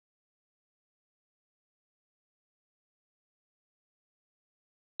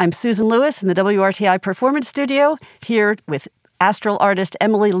I'm Susan Lewis in the WRTI Performance Studio, here with Astral artist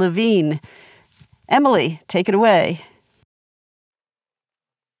Emily Levin. Emily, take it away.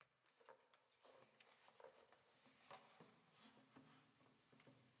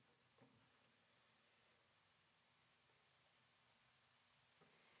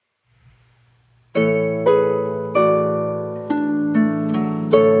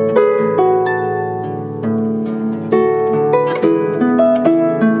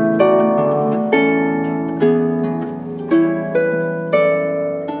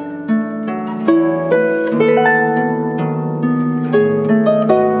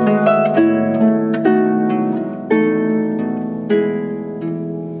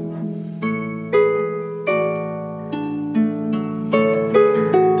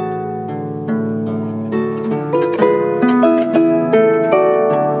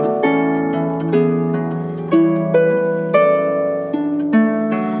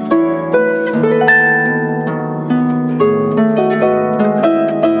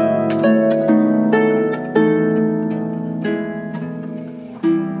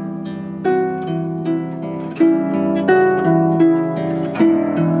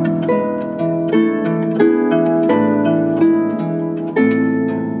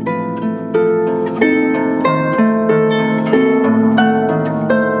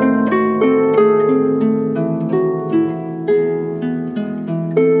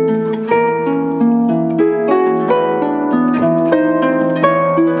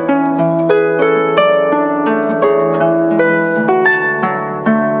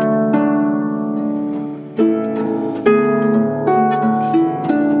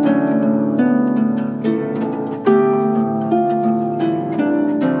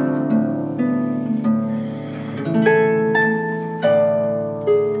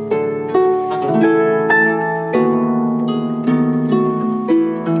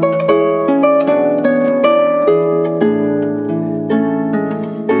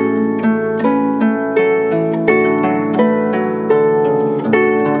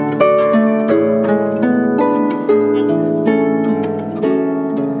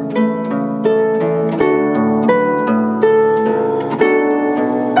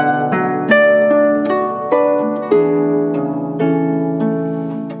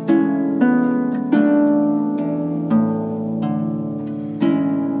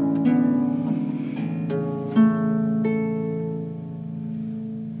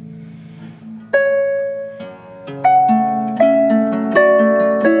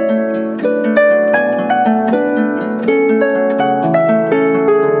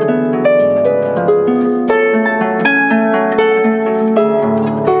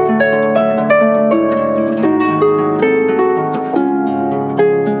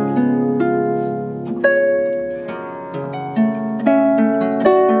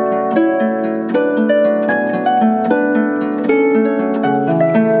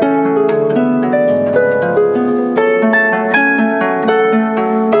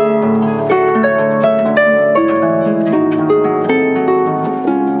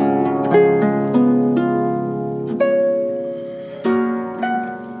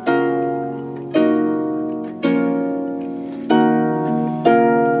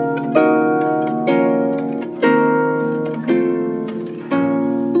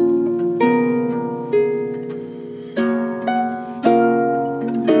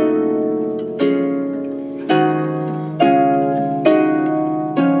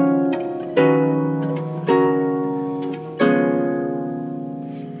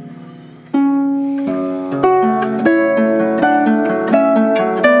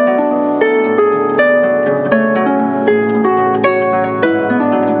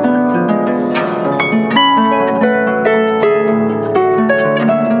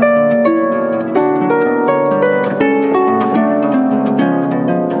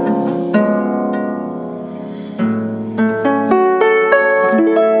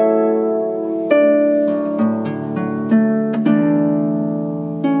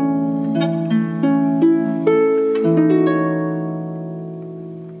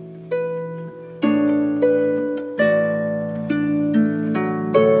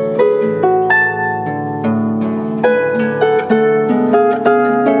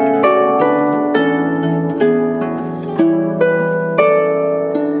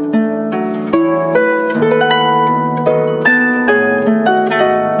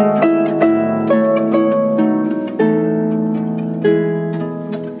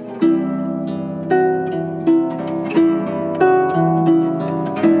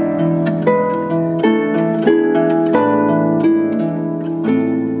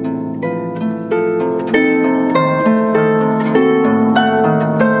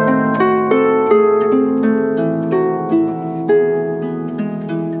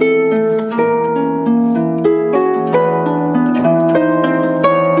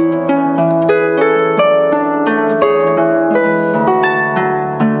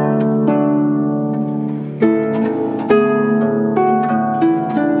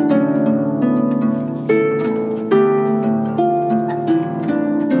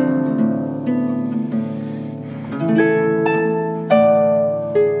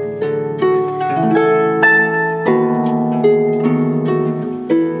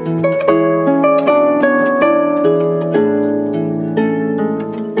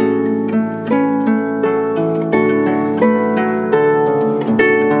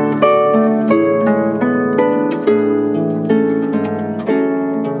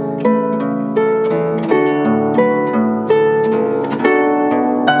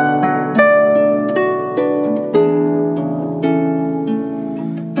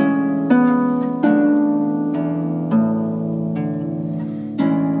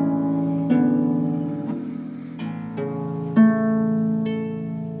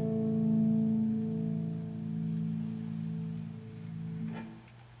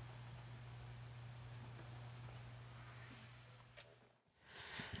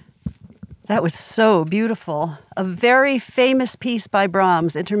 That was so beautiful. A very famous piece by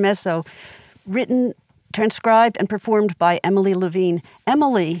Brahms, Intermezzo, written, transcribed, and performed by Emily Levin.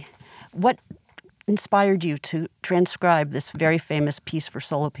 Emily, what inspired you to transcribe this very famous piece for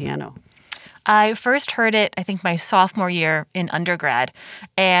solo piano? I first heard it, I think, my sophomore year in undergrad,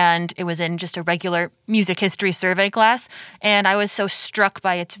 and it was in just a regular music history survey class, and I was so struck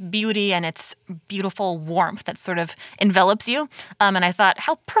by its beauty and its beautiful warmth that sort of envelops you, and I thought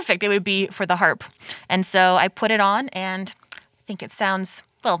how perfect it would be for the harp. And so I put it on, and I think it sounds,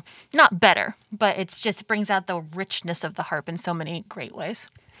 well, not better, but it just brings out the richness of the harp in so many great ways.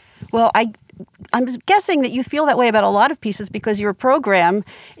 Well, I'm guessing that you feel that way about a lot of pieces because your program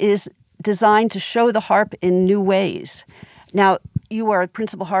is designed to show the harp in new ways. Now, you are a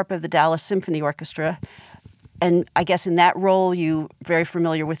principal harp of the Dallas Symphony Orchestra, and I guess in that role you're very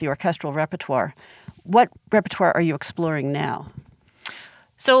familiar with the orchestral repertoire. What repertoire are you exploring now?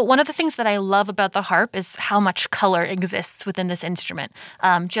 So one of the things that I love about the harp is how much color exists within this instrument,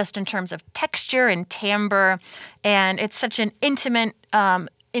 just in terms of texture and timbre, and it's such an intimate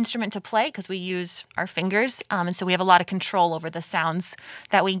instrument to play because we use our fingers, and so we have a lot of control over the sounds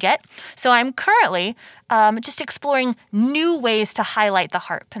that we get. So I'm currently just exploring new ways to highlight the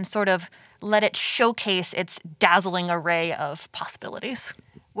harp and sort of let it showcase its dazzling array of possibilities.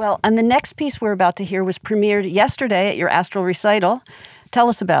 Well, and the next piece we're about to hear was premiered yesterday at your Astral recital. Tell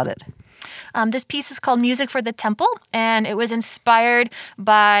us about it. This piece is called Music for the Temple, and it was inspired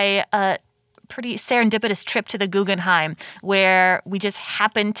by a pretty serendipitous trip to the Guggenheim, where we just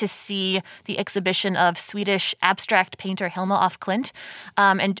happened to see the exhibition of Swedish abstract painter Hilma af Klint.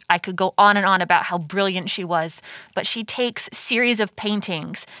 And I could go on and on about how brilliant she was, but she takes series of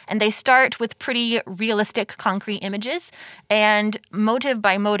paintings, and they start with pretty realistic concrete images, and motive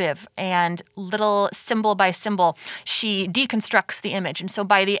by motive and little symbol by symbol, she deconstructs the image. And so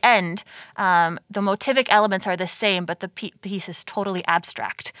by the end, the motivic elements are the same, but the piece is totally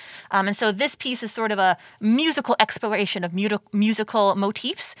abstract. And so this piece is sort of a musical exploration of musical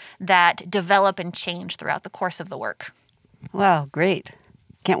motifs that develop and change throughout the course of the work. Wow, great.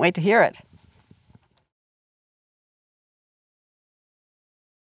 Can't wait to hear it.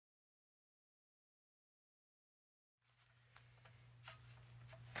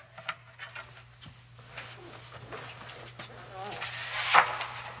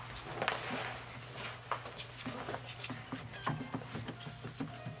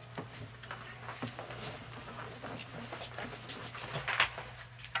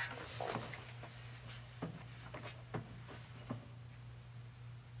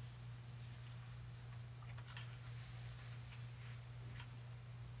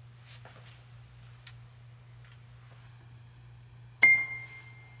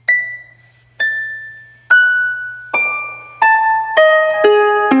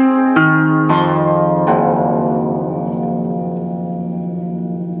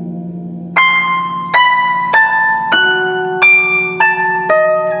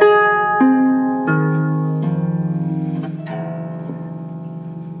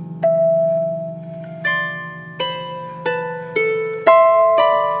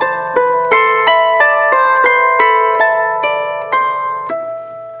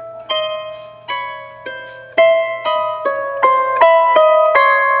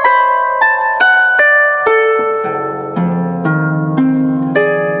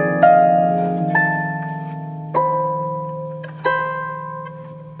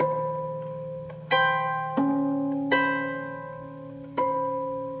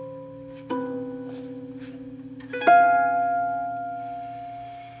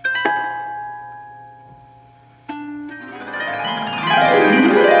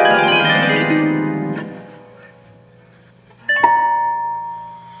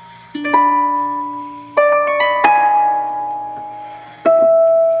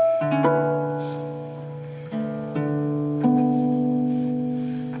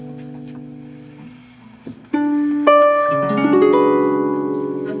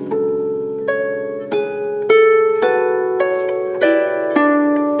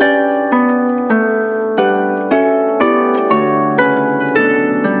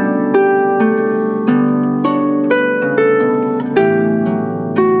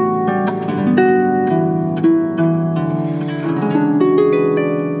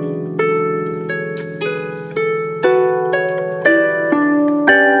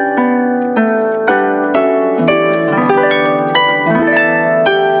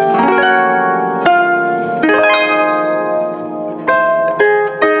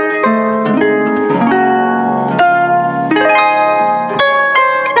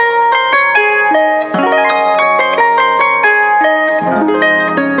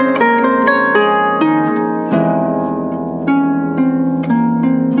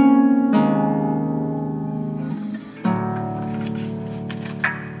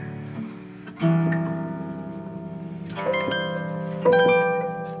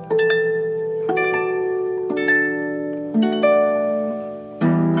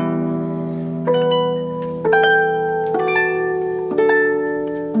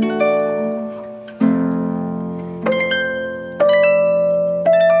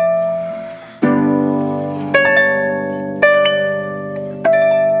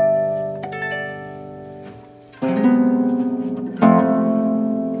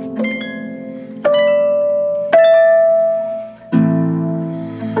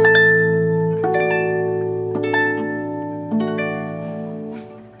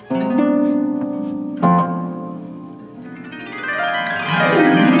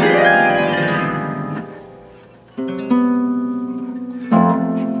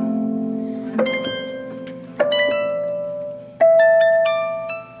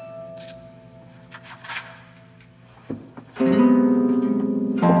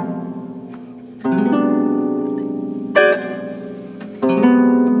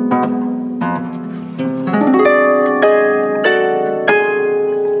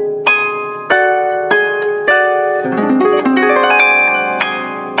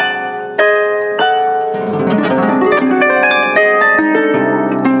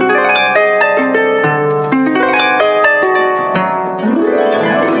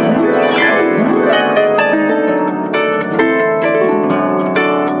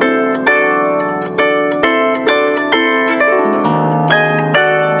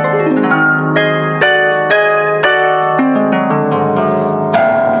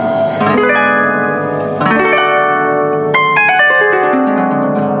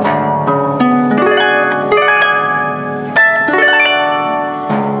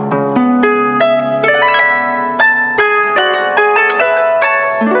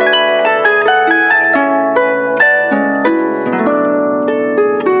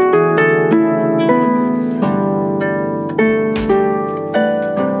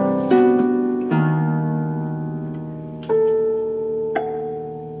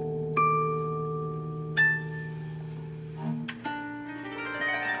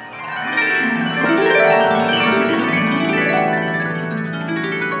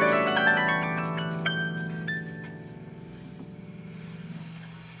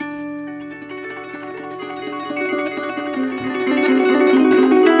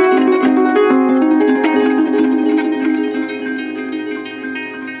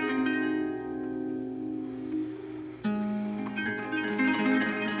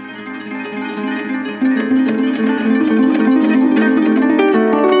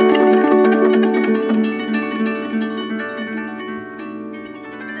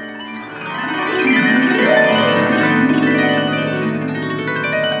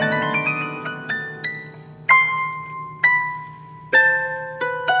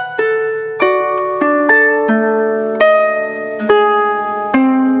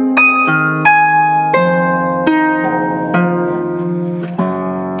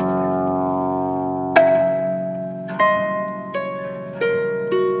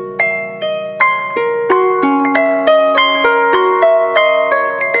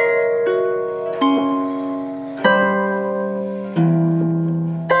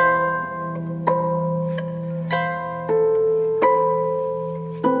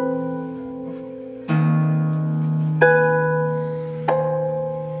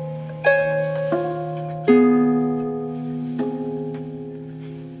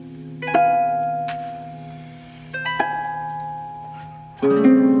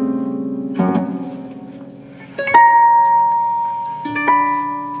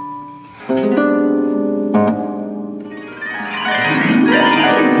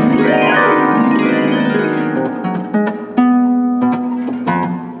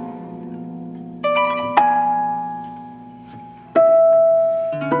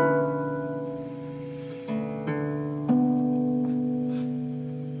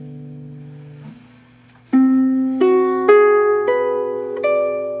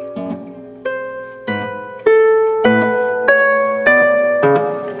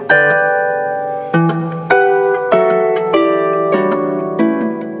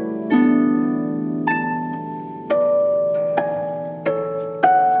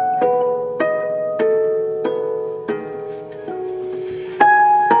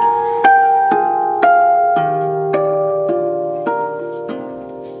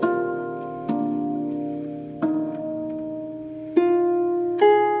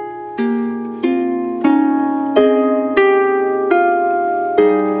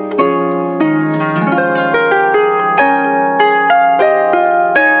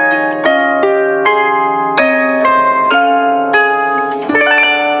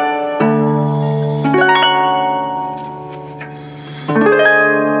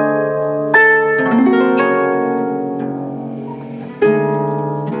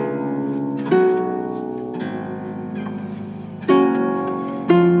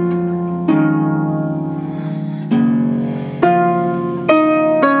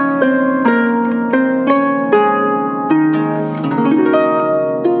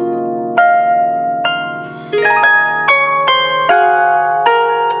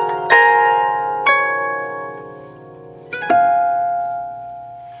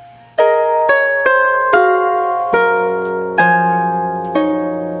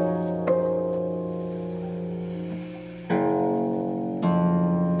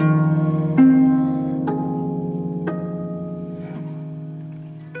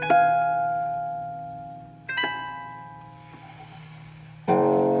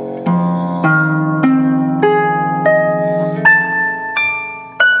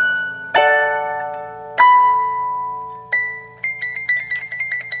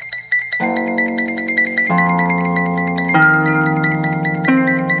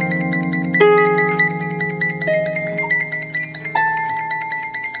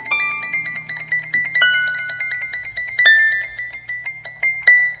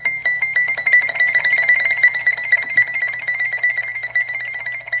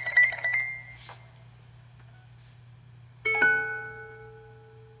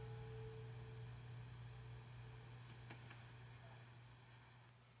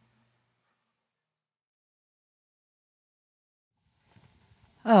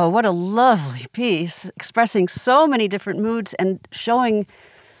 Oh, what a lovely piece, expressing so many different moods and showing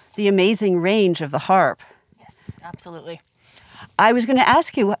the amazing range of the harp. Yes, absolutely. I was going to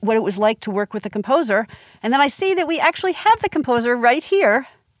ask you what it was like to work with the composer, and then I see that we actually have the composer right here,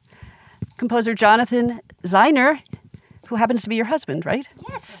 composer Jonathan Cziner, who happens to be your husband, right?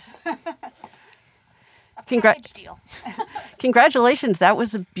 Yes. Deal. Congratulations. That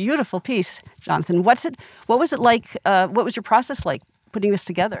was a beautiful piece, Jonathan. What was it like? What was your process like putting this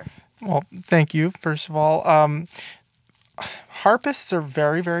together? Well, thank you, first of all. Harpists are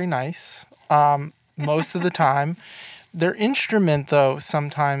very, very nice most of the time. Their instrument, though,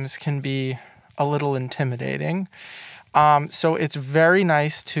 sometimes can be a little intimidating. So it's very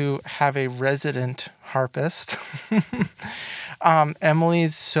nice to have a resident harpist.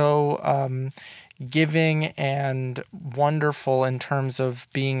 Emily's so giving and wonderful in terms of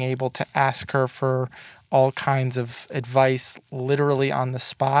being able to ask her for all kinds of advice literally on the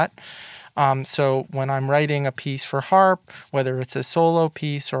spot. So when I'm writing a piece for harp, whether it's a solo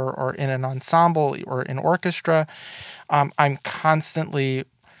piece or in an ensemble or in orchestra, I'm constantly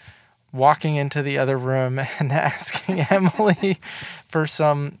walking into the other room and asking Emily for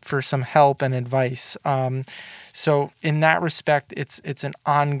some help and advice. So in that respect, it's an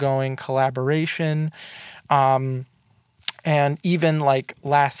ongoing collaboration. And even like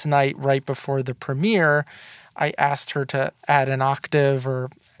last night, right before the premiere, I asked her to add an octave or,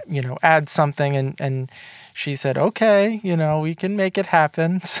 add something. And she said, okay, we can make it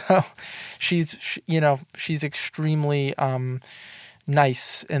happen. So she's extremely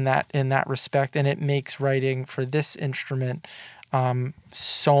nice in that respect. And it makes writing for this instrument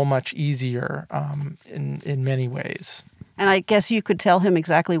so much easier in many ways. And I guess you could tell him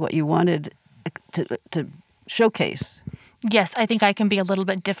exactly what you wanted to showcase. Yes, I think I can be a little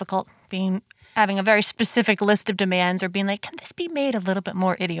bit difficult, having a very specific list of demands or being like, can this be made a little bit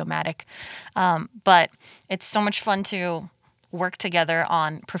more idiomatic? But it's so much fun to work together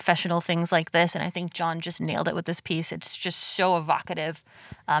on professional things like this. And I think John just nailed it with this piece. It's just so evocative.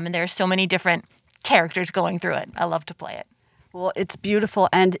 And there are so many different characters going through it. I love to play it. Well, it's beautiful.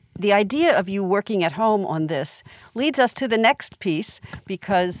 And the idea of you working at home on this leads us to the next piece,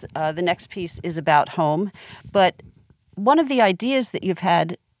 because the next piece is about home. But one of the ideas that you've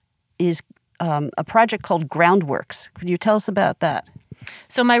had is a project called Groundworks. Could you tell us about that?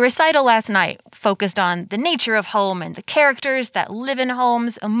 So my recital last night focused on the nature of home and the characters that live in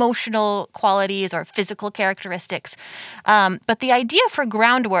homes, emotional qualities or physical characteristics. But the idea for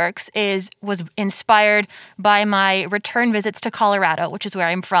Groundworks was inspired by my return visits to Colorado, which is where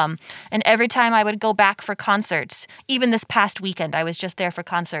I'm from. And every time I would go back for concerts, even this past weekend, I was just there for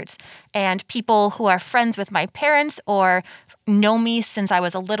concerts, and people who are friends with my parents or know me since I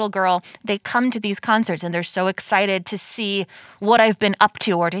was a little girl, they come to these concerts and they're so excited to see what I've been up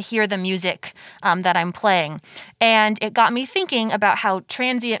to or to hear the music that I'm playing. And it got me thinking about how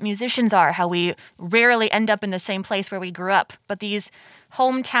transient musicians are, how we rarely end up in the same place where we grew up. But these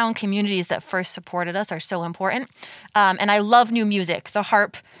hometown communities that first supported us are so important. And I love new music. The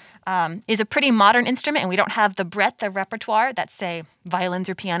harp is a pretty modern instrument, and we don't have the breadth of repertoire that, say, violins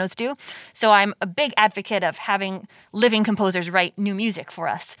or pianos do. So I'm a big advocate of having living composers write new music for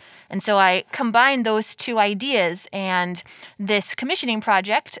us. And so I combined those two ideas, and this commissioning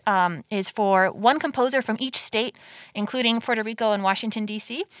project is for one composer from each state, including Puerto Rico and Washington,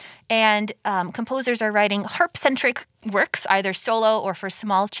 D.C. And composers are writing harp-centric works, either solo or for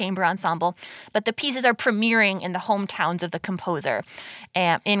small chamber ensemble. But the pieces are premiering in the hometowns of the composer,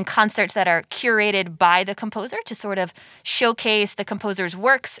 in concerts that are curated by the composer to sort of showcase the composer's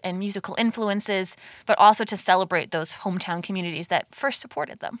works and musical influences, but also to celebrate those hometown communities that first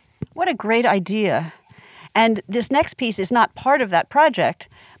supported them. What a great idea. And this next piece is not part of that project,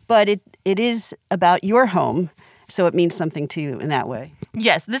 but it is about your home, so it means something to you in that way.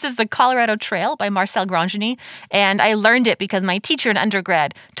 Yes, this is the Colorado Trail by Marcel Grandjany, and I learned it because my teacher in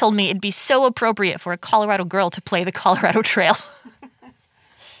undergrad told me it'd be so appropriate for a Colorado girl to play the Colorado Trail.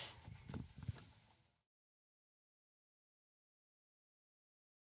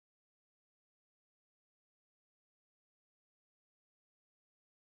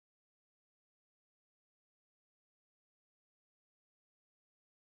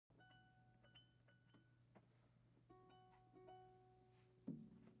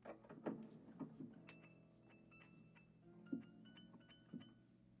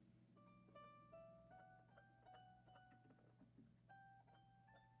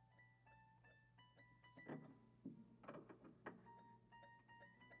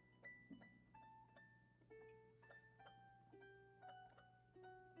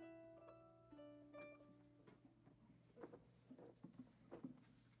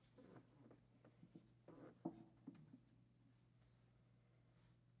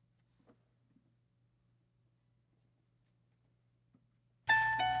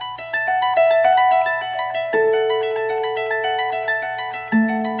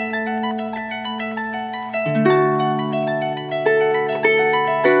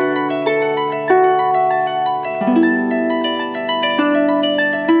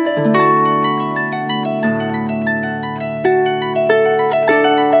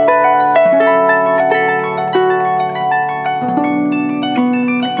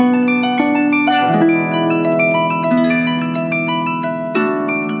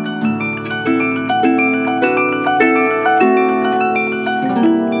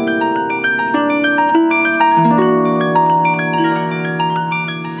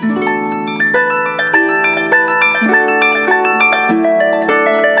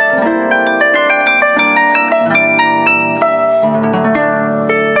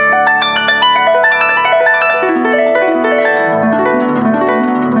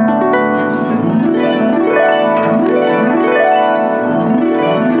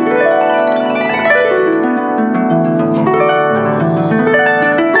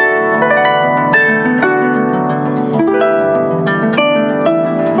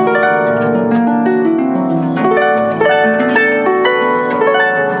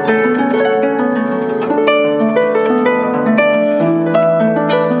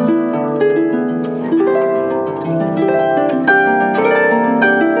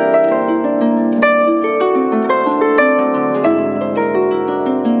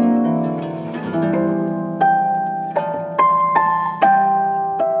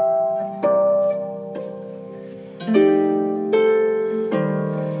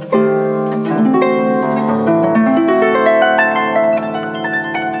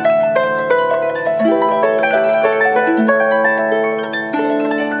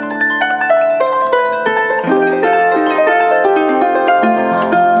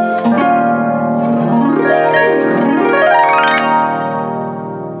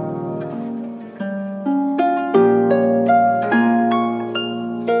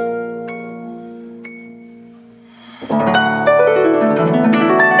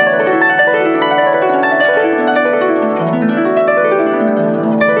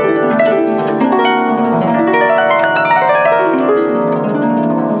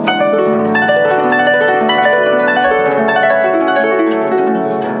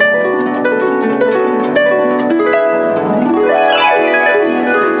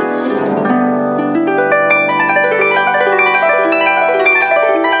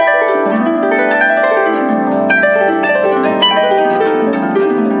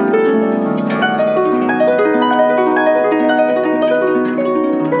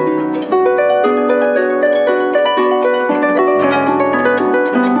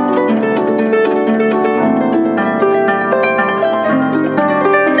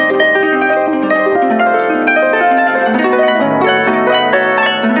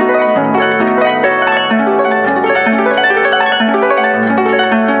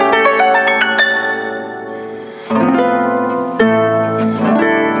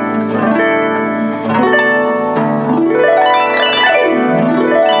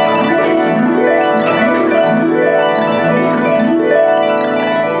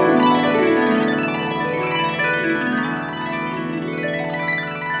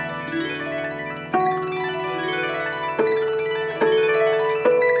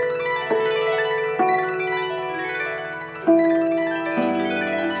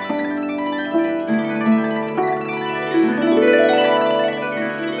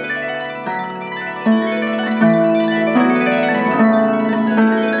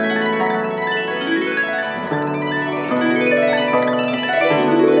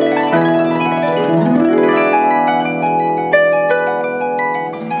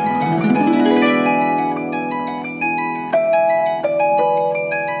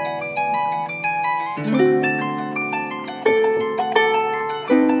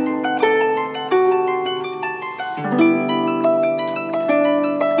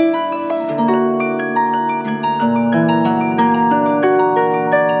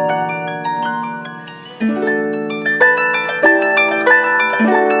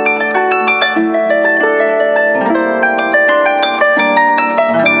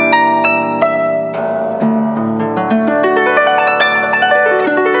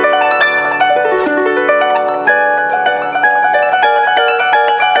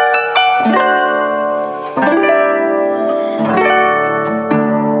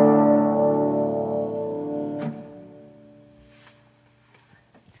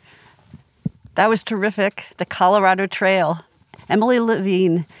 That was terrific. The Colorado Trail. Emily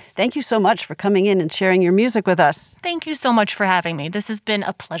Levin, thank you so much for coming in and sharing your music with us. Thank you so much for having me. This has been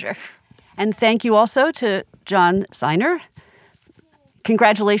a pleasure. And thank you also to John Cziner.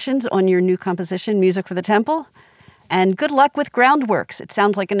 Congratulations on your new composition, Music for the Temple. And good luck with Groundworks. It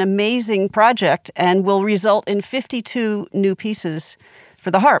sounds like an amazing project and will result in 52 new pieces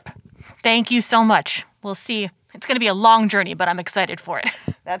for the harp. Thank you so much. We'll see. It's going to be a long journey, but I'm excited for it.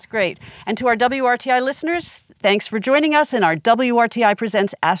 That's great. And to our WRTI listeners, thanks for joining us in our WRTI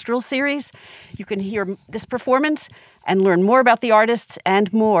Presents Astral series. You can hear this performance and learn more about the artists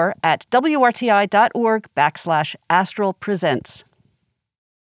and more at wrti.org/Astral Presents.